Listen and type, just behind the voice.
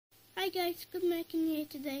guys, good making here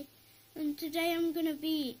today, and today I'm going to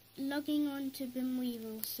be logging on to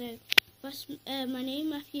Binweevils. So that's my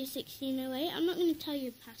name, Matthew1608. I'm not going to tell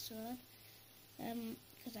you the password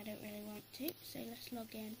because I don't really want to, so let's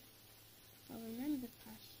log in. I'll remember the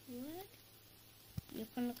password. You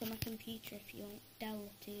can look at my computer if you want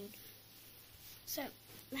downloaded. So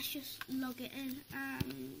let's just log it in,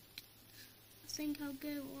 and I think I'll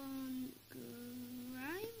go on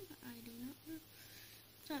Grime. I do not know.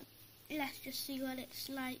 So let's just see what it's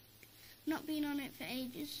like. Not been on it for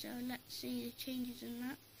ages, so let's see the changes in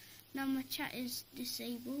that. Now my chat is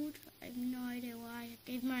disabled. I have no idea why. I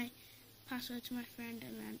gave my password to my friend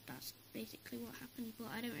and then that's basically what happened, but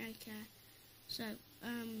I don't really care. So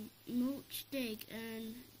mulch, dig,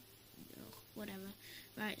 and whatever.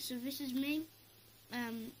 Right, so this is me.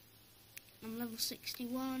 I'm level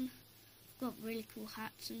 61. I've got really cool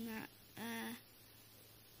hats and that.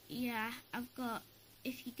 Yeah, I've got,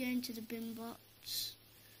 if you go into the bin bots,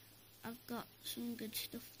 I've got some good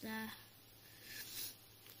stuff there.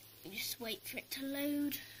 Just wait for it to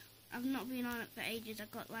load. I've not been on it for ages. I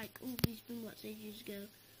got like all these bin bots ages ago.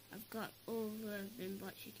 I've got all the bin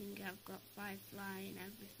bots you can get. I've got Firefly and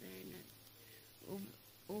everything and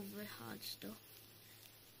all the hard stuff.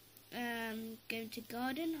 Going to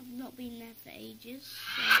garden. I've not been there for ages,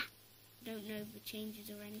 so don't know the changes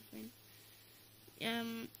or anything.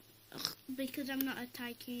 Because I'm not a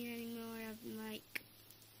tycoon anymore, I've like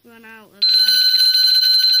run out of like,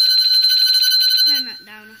 turn that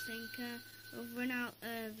down I think, I've run out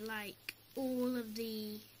of like all of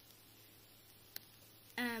the,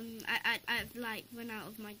 I've like run out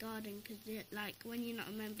of my garden because like when you're not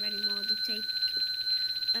a member anymore they take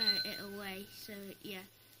it away, so yeah.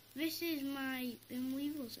 This is my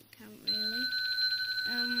Binweevils account really.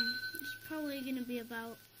 It's probably going to be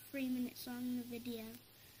about 3 minutes on the video.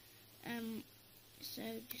 So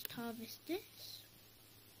just harvest this.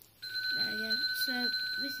 There we go. So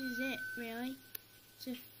this is it really.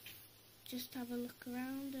 So just have a look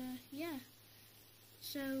around. Yeah.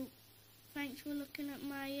 So thanks for looking at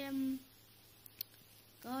my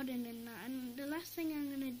garden and that. And the last thing I'm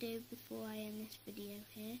gonna do before I end this video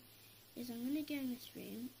here is I'm gonna go in this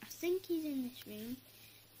room. I think he's in this room.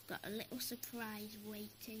 Got a little surprise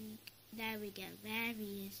waiting. There we go. There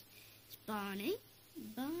he is. It's Barney.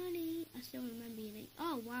 Barney, I still remember your name.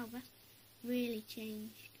 Oh wow, that's really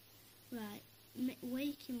changed. Right,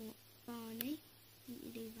 wake him up, Barney. I think you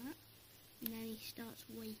do that, and then he starts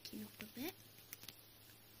waking up a bit.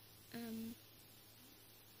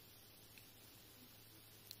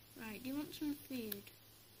 Right, do you want some food?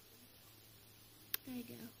 There you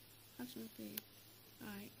go. Have some food.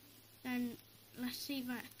 Right, then let's see if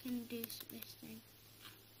I can do this thing.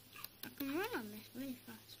 I can run on this really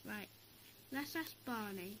fast. Right. Let's ask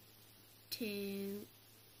Barney to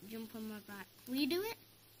jump on my back. Will you do it?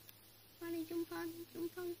 Barney, jump on,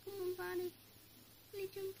 jump on. Come on, Barney. Will you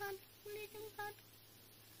jump on? Will you jump on?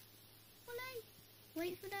 Will I?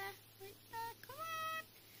 Wait for that. Wait for that. Come on.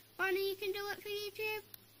 Barney, you can do it for YouTube.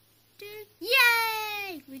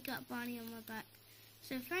 Yay! We got Barney on my back.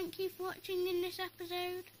 So thank you for watching in this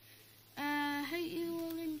episode. Hope you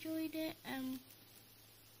all enjoyed it.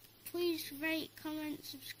 Please rate, comment,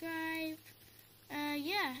 subscribe.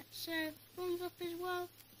 Yeah, so thumbs up as well.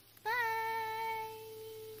 Bye!